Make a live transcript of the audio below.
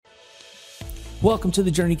Welcome to the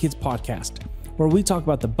Journey Kids podcast, where we talk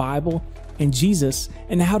about the Bible and Jesus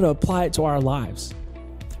and how to apply it to our lives.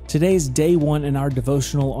 Today is day 1 in our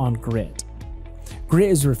devotional on grit. Grit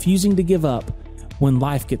is refusing to give up when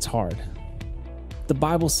life gets hard. The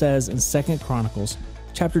Bible says in 2 Chronicles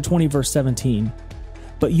chapter 20, verse 17,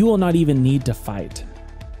 "But you will not even need to fight.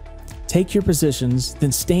 Take your positions,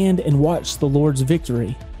 then stand and watch the Lord's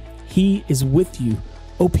victory. He is with you,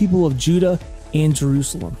 O people of Judah and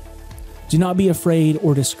Jerusalem. Do not be afraid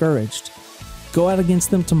or discouraged. Go out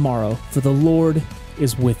against them tomorrow, for the Lord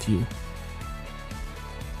is with you."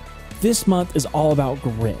 This month is all about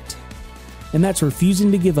grit, and that's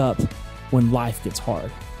refusing to give up when life gets hard.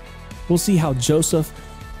 We'll see how Joseph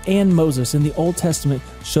and Moses in the Old Testament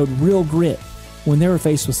showed real grit when they were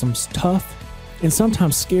faced with some tough and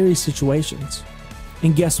sometimes scary situations.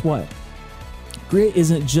 And guess what? Grit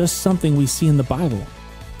isn't just something we see in the Bible.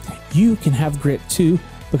 You can have grit too,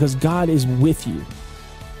 because God is with you.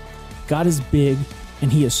 God is big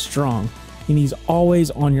and He is strong, and He's always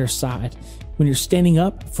on your side when you're standing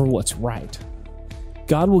up for what's right.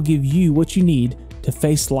 God will give you what you need to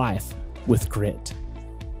face life with grit.